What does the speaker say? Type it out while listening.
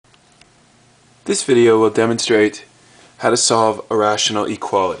This video will demonstrate how to solve a rational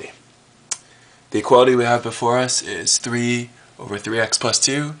equality. The equality we have before us is 3 over 3x plus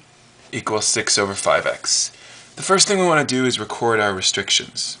 2 equals 6 over 5x. The first thing we want to do is record our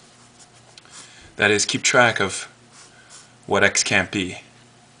restrictions. That is, keep track of what x can't be.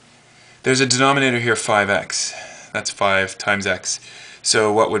 There's a denominator here, 5x. That's 5 times x.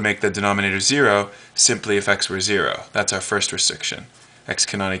 So what would make the denominator 0? Simply if x were 0. That's our first restriction. X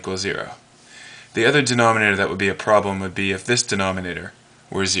cannot equal 0. The other denominator that would be a problem would be if this denominator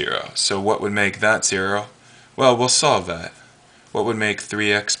were 0. So what would make that 0? Well, we'll solve that. What would make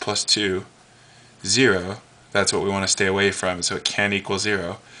 3x plus 2 0? That's what we want to stay away from, so it can't equal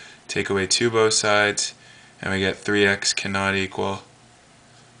 0. Take away 2 both sides, and we get 3x cannot equal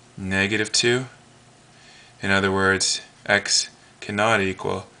negative 2. In other words, x cannot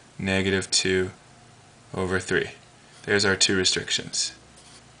equal negative 2 over 3. There's our two restrictions.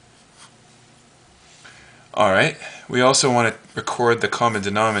 Alright, we also want to record the common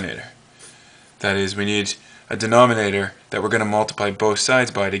denominator. That is, we need a denominator that we're going to multiply both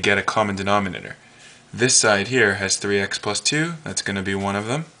sides by to get a common denominator. This side here has 3x plus 2, that's going to be one of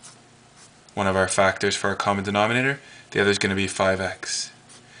them. One of our factors for our common denominator. The other is going to be 5x.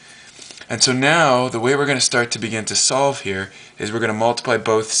 And so now, the way we're going to start to begin to solve here is we're going to multiply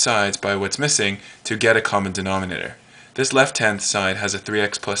both sides by what's missing to get a common denominator. This left-hand side has a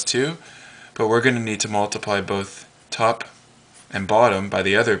 3x plus 2, but we're going to need to multiply both top and bottom by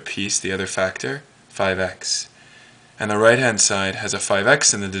the other piece, the other factor, 5x. And the right-hand side has a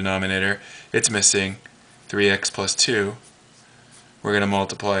 5x in the denominator. It's missing 3x plus 2. We're going to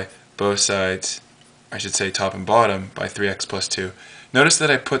multiply both sides, I should say top and bottom, by 3x plus 2. Notice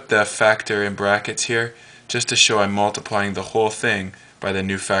that I put the factor in brackets here just to show I'm multiplying the whole thing by the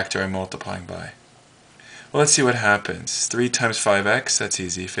new factor I'm multiplying by. Well, let's see what happens. 3 times 5x, that's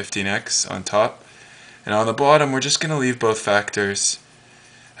easy, 15x on top. And on the bottom, we're just going to leave both factors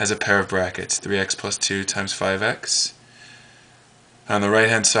as a pair of brackets. 3x plus 2 times 5x. On the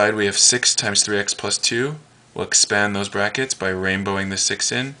right-hand side, we have 6 times 3x plus 2. We'll expand those brackets by rainbowing the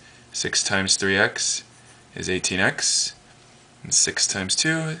 6 in. 6 times 3x is 18x. And 6 times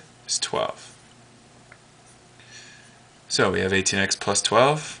 2 is 12. So we have 18x plus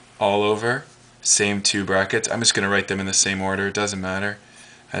 12 all over. Same two brackets. I'm just going to write them in the same order, it doesn't matter,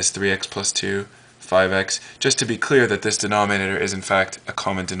 as 3x plus 2, 5x, just to be clear that this denominator is in fact a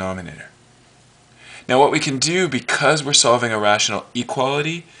common denominator. Now what we can do, because we're solving a rational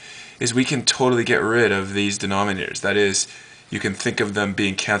equality, is we can totally get rid of these denominators. That is, you can think of them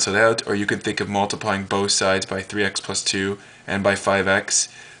being cancelled out, or you can think of multiplying both sides by 3x plus 2 and by 5x.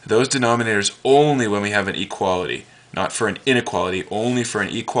 Those denominators only when we have an equality, not for an inequality, only for an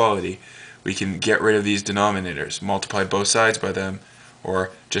equality. We can get rid of these denominators, multiply both sides by them,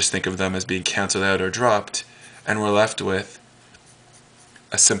 or just think of them as being cancelled out or dropped, and we're left with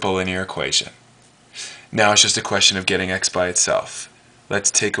a simple linear equation. Now it's just a question of getting x by itself.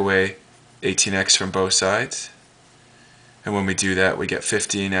 Let's take away 18x from both sides, and when we do that we get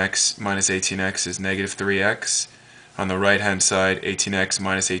 15x minus 18x is negative 3x. On the right hand side, 18x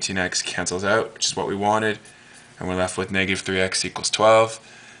minus 18x cancels out, which is what we wanted, and we're left with negative 3x equals 12.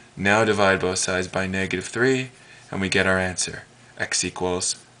 Now divide both sides by negative 3, and we get our answer. X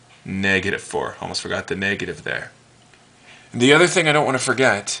equals negative 4. Almost forgot the negative there. And the other thing I don't want to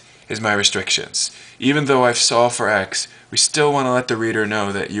forget is my restrictions. Even though I've solved for x, we still want to let the reader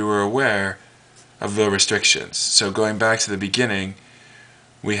know that you were aware of the restrictions. So going back to the beginning,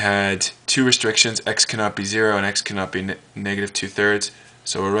 we had two restrictions, x cannot be 0 and x cannot be negative 2/3.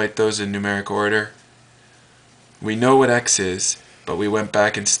 So we'll write those in numeric order. We know what x is, but we went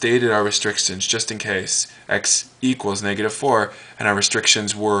back and stated our restrictions just in case. X equals negative 4, and our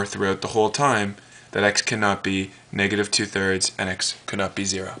restrictions were throughout the whole time that x cannot be negative 2/3 and x cannot be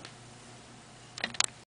 0.